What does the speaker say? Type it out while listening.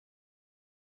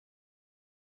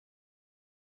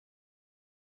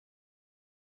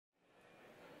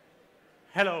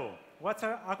Hello. What's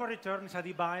Aqua Return is a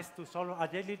device to solve a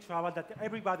daily trouble that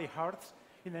everybody hurts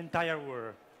in the entire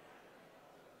world.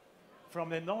 From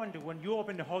the moment when you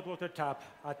open the hot water tap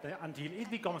until it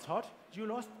becomes hot, you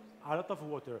lost a lot of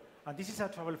water. And this is a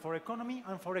trouble for economy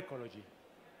and for ecology.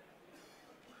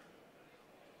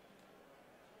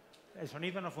 El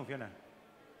sonido no funciona.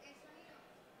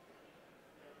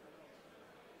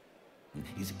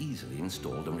 Is easily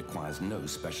installed and requires no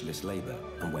specialist labor.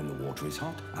 And when the water is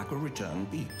hot, AquaReturn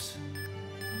beeps,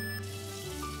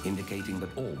 indicating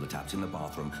that all the taps in the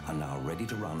bathroom are now ready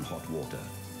to run hot water.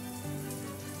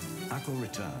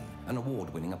 AquaReturn, an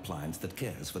award-winning appliance that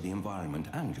cares for the environment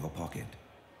and your pocket.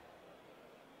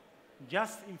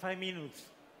 Just in 5 minutes,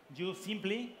 you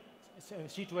simply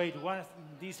situate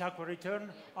this AquaReturn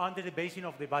under the basin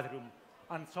of the bathroom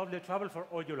and solve the trouble for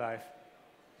all your life.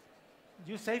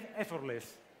 You save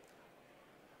effortless.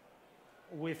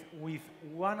 With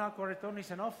one AquaReturn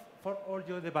is enough for all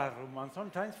your the bathroom and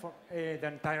sometimes for the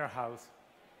entire house.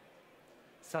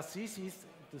 Success is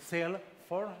to sell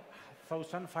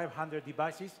 4,500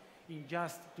 devices in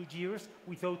just 2 years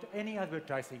without any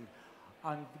advertising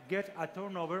and get a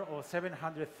turnover of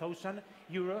 700,000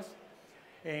 euros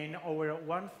and over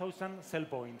 1,000 sell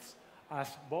points as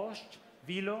Bosch,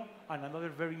 Vilo, and another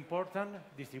very important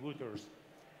distributors.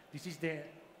 This is the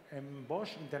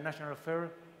Bosch International Fair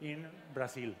in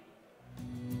Brazil.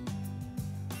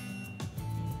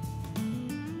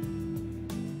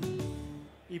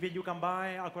 Even you can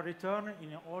buy AquaReturn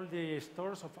in all the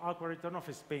stores of AquaReturn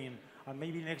of Spain, and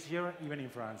maybe next year even in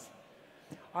France.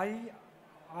 I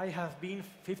have been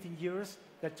 15 years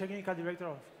the technical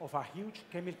director of a huge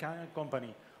chemical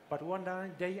company, but one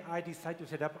day I decided to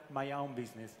set up my own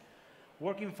business.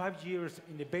 Working 5 years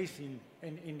in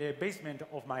the basement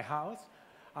of my house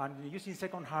and using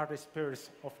second-hand spares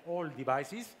of all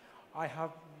devices, I have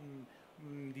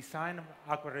designed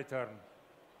AquaReturn.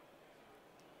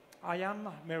 I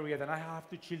am married and I have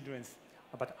 2 children,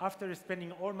 but after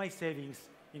spending all my savings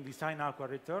in designing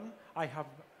AquaReturn, I have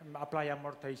applied a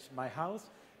mortgage my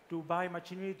house to buy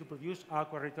machinery to produce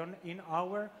AquaReturn in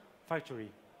our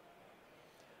factory.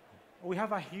 We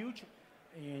have a huge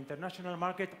international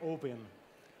market open.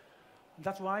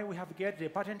 That's why we have get the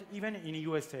patent even in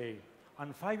USA.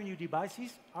 And 5 new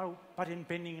devices are patent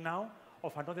pending now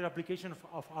of another application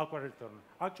of AquaReturn.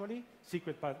 Actually,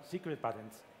 secret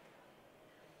patents.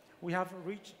 We have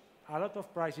reached a lot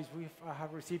of prizes. We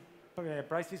have received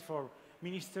prizes for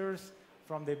ministers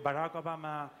from the Barack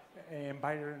Obama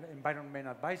Environment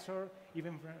Advisor,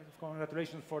 even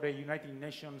congratulations for the United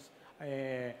Nations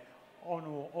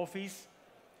ONU office.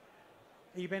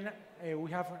 Even we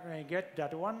have get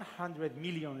that 100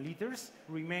 million liters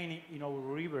remaining in our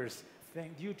rivers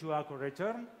due to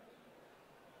AquaReturn.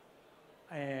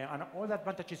 And all the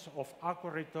advantages of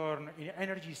AquaReturn in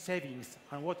energy savings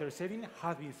and water saving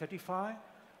have been certified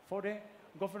for the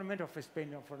government of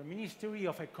Spain, for the Ministry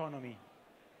of Economy.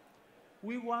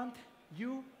 We want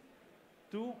you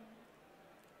to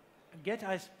get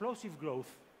an explosive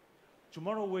growth.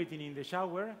 Tomorrow, waiting in the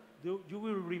shower, you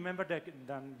will remember that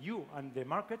you and the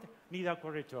market need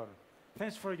AquaReturn.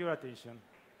 Thanks for your attention.